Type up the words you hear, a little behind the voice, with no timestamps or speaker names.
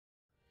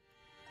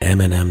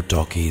M&M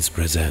Talkies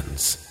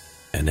presents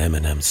an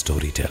M&M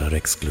Storyteller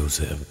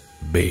exclusive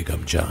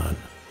Begum Jaan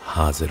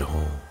Hazir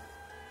Ho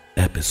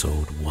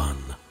Episode 1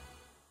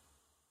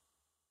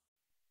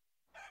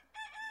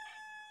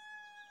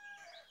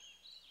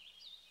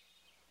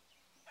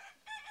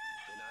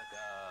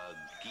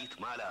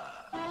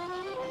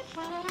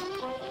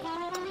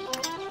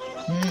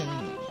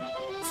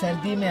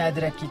 सर्दी में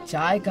अदरक की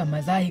चाय का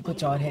मजा ही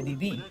कुछ और है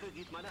दीदी।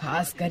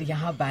 खासकर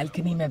यहाँ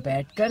बालकनी में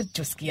बैठकर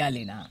चुस्कियाँ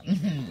लेना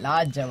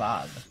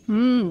लाजवाब।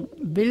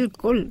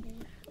 बिल्कुल।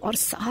 और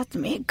साथ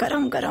में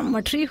गरम गरम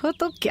मठरी हो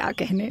तो क्या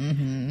कहने।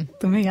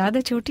 तुम्हें याद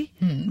है छोटी,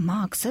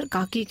 माँ अक्सर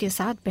काकी के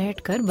साथ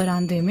बैठकर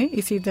बरामदे में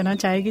इसी तरह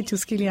चाय की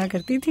चुस्की लिया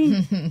करती थी।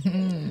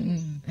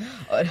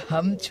 और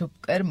हम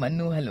छुपकर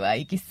मन्नू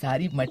हलवाई की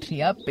सारी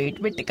मठरियाँ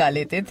पेट में टिका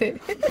लेते थे।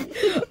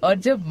 और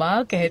जब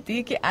माँ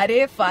कहती कि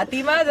अरे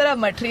फातिमा जरा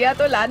मठरियाँ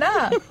तो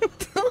लाना,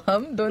 तो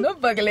हम दोनों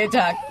बगले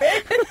झांकते।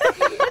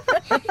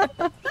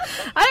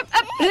 अरे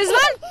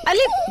रिजवान,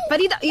 अली,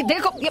 फरीदा, ये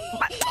देखो, ये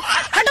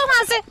हटो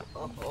वहाँ से।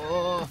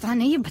 पता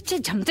नहीं ये बच्चे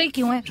जमते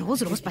क्यों हैं,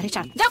 रोज रोज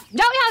परेशान। जाओ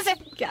जाओ यहाँ से।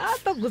 क्या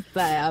तो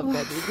गुस्सा है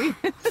आपका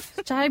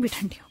दीदी। चाय भी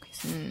ठंडी हो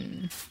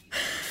गई।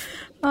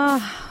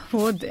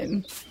 वो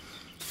दिन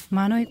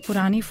मानो एक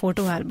पुरानी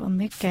फोटो एल्बम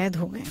में कैद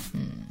हो गए।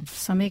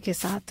 समय के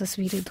साथ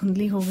तस्वीरें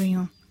धुंधली हो गई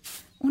हों।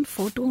 उन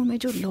फोटोओं में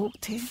जो लोग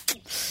थे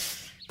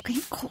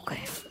कहीं खो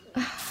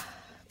गए।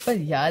 पर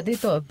यादें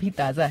तो अब भी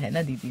ताजा है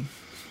ना दीदी।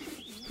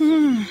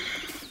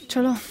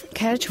 चलो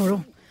खैर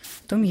छोड़ो,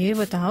 तुम ये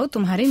बताओ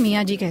तुम्हारे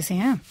मियाँ जी कैसे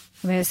हैं,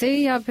 वैसे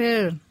ही या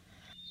फिर?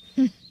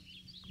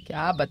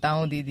 क्या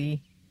बताऊं दीदी,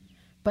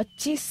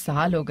 25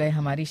 साल हो गए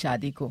हमारी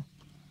शादी को।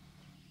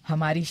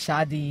 हमारी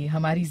शादी,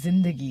 हमारी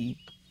जिंदगी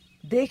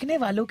देखने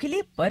वालों के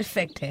लिए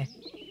परफेक्ट है।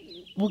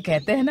 वो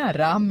कहते हैं ना,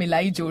 राम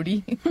मिलाई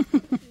जोड़ी।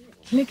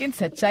 लेकिन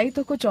सच्चाई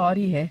तो कुछ और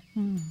ही है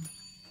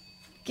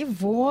कि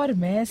वो और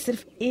मैं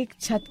सिर्फ एक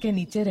छत के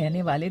नीचे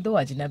रहने वाले दो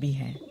अजनबी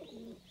हैं,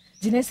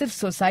 जिन्हें सिर्फ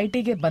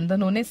सोसाइटी के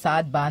बंधनों ने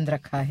साथ बांध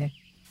रखा है।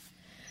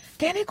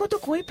 कहने को तो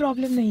कोई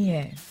प्रॉब्लम नहीं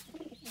है,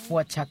 वो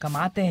अच्छा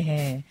कमाते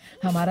हैं,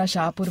 हमारा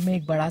शाहपुर में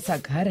एक बड़ा सा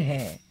घर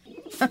है।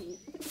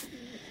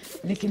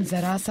 लेकिन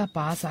जरा सा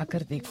पास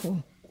आकर देखो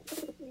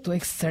तो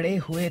एक सड़े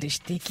हुए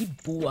रिश्ते की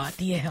बू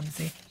आती है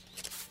हमसे।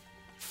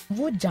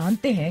 वो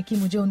जानते हैं कि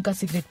मुझे उनका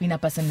सिगरेट पीना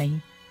पसंद नहीं,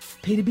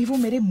 फिर भी वो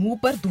मेरे मुंह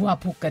पर धुआं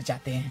फूंक कर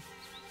जाते हैं,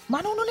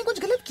 मानो उन्होंने कुछ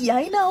गलत किया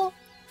ही ना हो।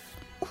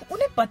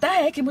 उन्हें पता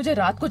है कि मुझे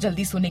रात को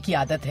जल्दी सोने की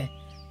आदत है,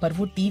 पर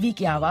वो टीवी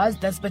की आवाज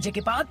 10 बजे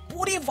के बाद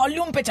पूरी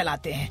वॉल्यूम पे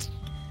चलाते हैं।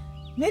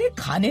 मेरे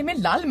खाने में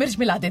लाल मिर्च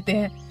मिला देते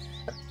हैं,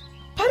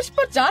 फर्श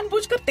पर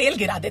जानबूझकर तेल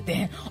गिरा देते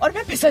हैं और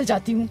मैं फिसल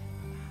जाती हूँ।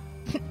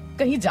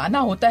 कहीं जाना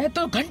होता है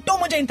तो घंटों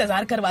मुझे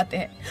इंतजार करवाते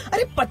हैं।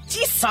 अरे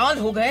 25 साल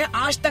हो गए,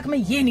 आज तक मैं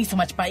ये नहीं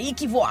समझ पाई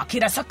कि वो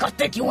आखिर ऐसा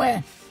करते क्यों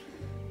हैं।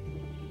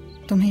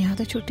 तुम्हें याद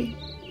है छोटी,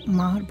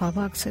 माँ और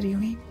बाबा अक्सर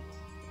यूं ही।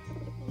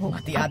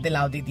 मत याद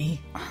दिलाओ दीदी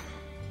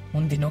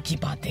उन दिनों की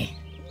बातें।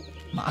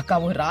 माँ का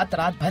वो रात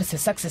रात भर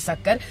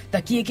सिसक कर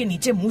तकिए के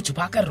नीचे मुंह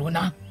छुपाकर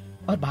रोना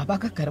और बाबा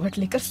का करवट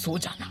लेकर सो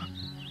जाना।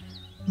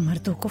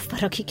 मर्दों को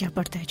फर्क ही क्या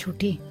पड़ता है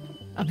छोटी,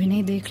 अभी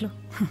नहीं देख लो।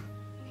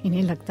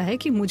 इन्हें लगता है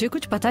कि मुझे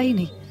कुछ पता ही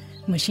नहीं।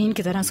 मशीन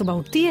की तरह सुबह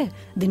उठती है,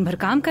 दिन भर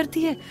काम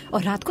करती है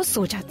और रात को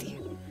सो जाती है।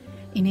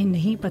 इन्हें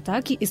नहीं पता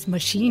कि इस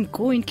मशीन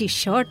को इनकी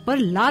शर्ट पर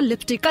लाल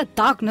लिपस्टिक का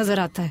दाग नजर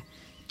आता है।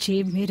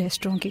 जेब में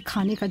रेस्टोरेंट के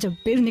खाने का जब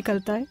बिल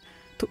निकलता है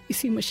तो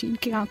इसी मशीन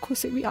की आंखों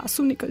से भी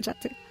आंसू निकल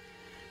जाते।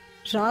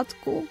 रात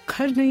को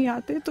घर नहीं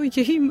आते तो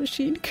यही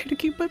मशीन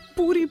खिड़की पर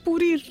पूरी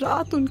पूरी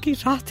रात उनकी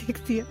राह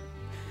देखती है।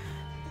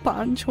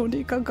 पान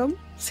छोड़ने का गम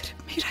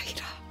सिर्फ मेरा ही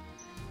रहा।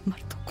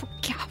 मर्दों को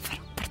क्या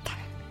फर्क पड़ता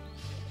है।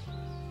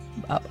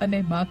 बाबा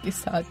ने माँ के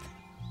साथ,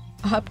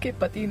 आपके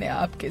पति ने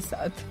आपके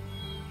साथ,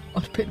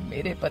 और फिर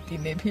मेरे पति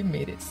ने भी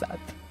मेरे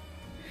साथ।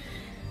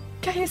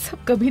 क्या ये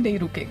सब कभी नहीं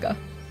रुकेगा?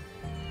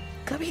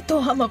 कभी तो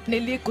हम अपने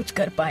लिए कुछ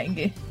कर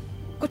पाएंगे,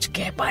 कुछ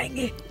कह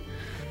पाएंगे।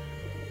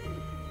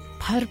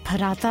 फर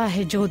फराता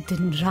है जो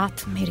दिन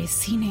रात मेरे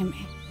सीने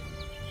में,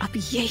 अब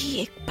यही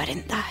एक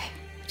परिंदा है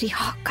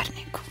रिहा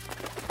करने को।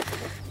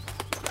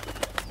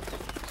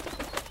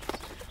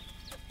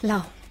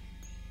 लाओ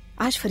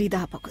आज फरीदा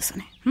आपा को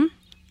सुने।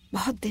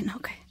 बहुत दिन हो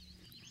गए।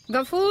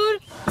 गफूर,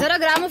 जरा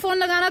ग्रामोफोन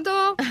लगाना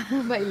तो।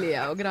 भाई ले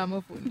आओ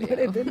ग्रामोफोन।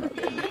 बड़े दिन हो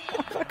गए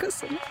आपा को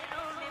सुने।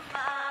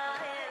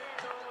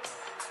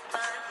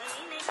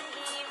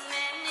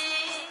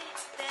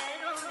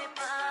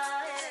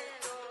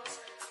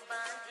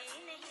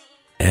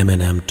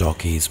 M&M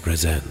Talkies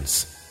presents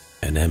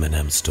an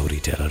M&M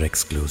Storyteller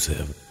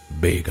exclusive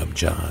Begum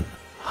Jaan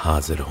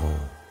Hazir Ho.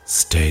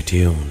 Stay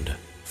tuned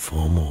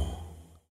for more.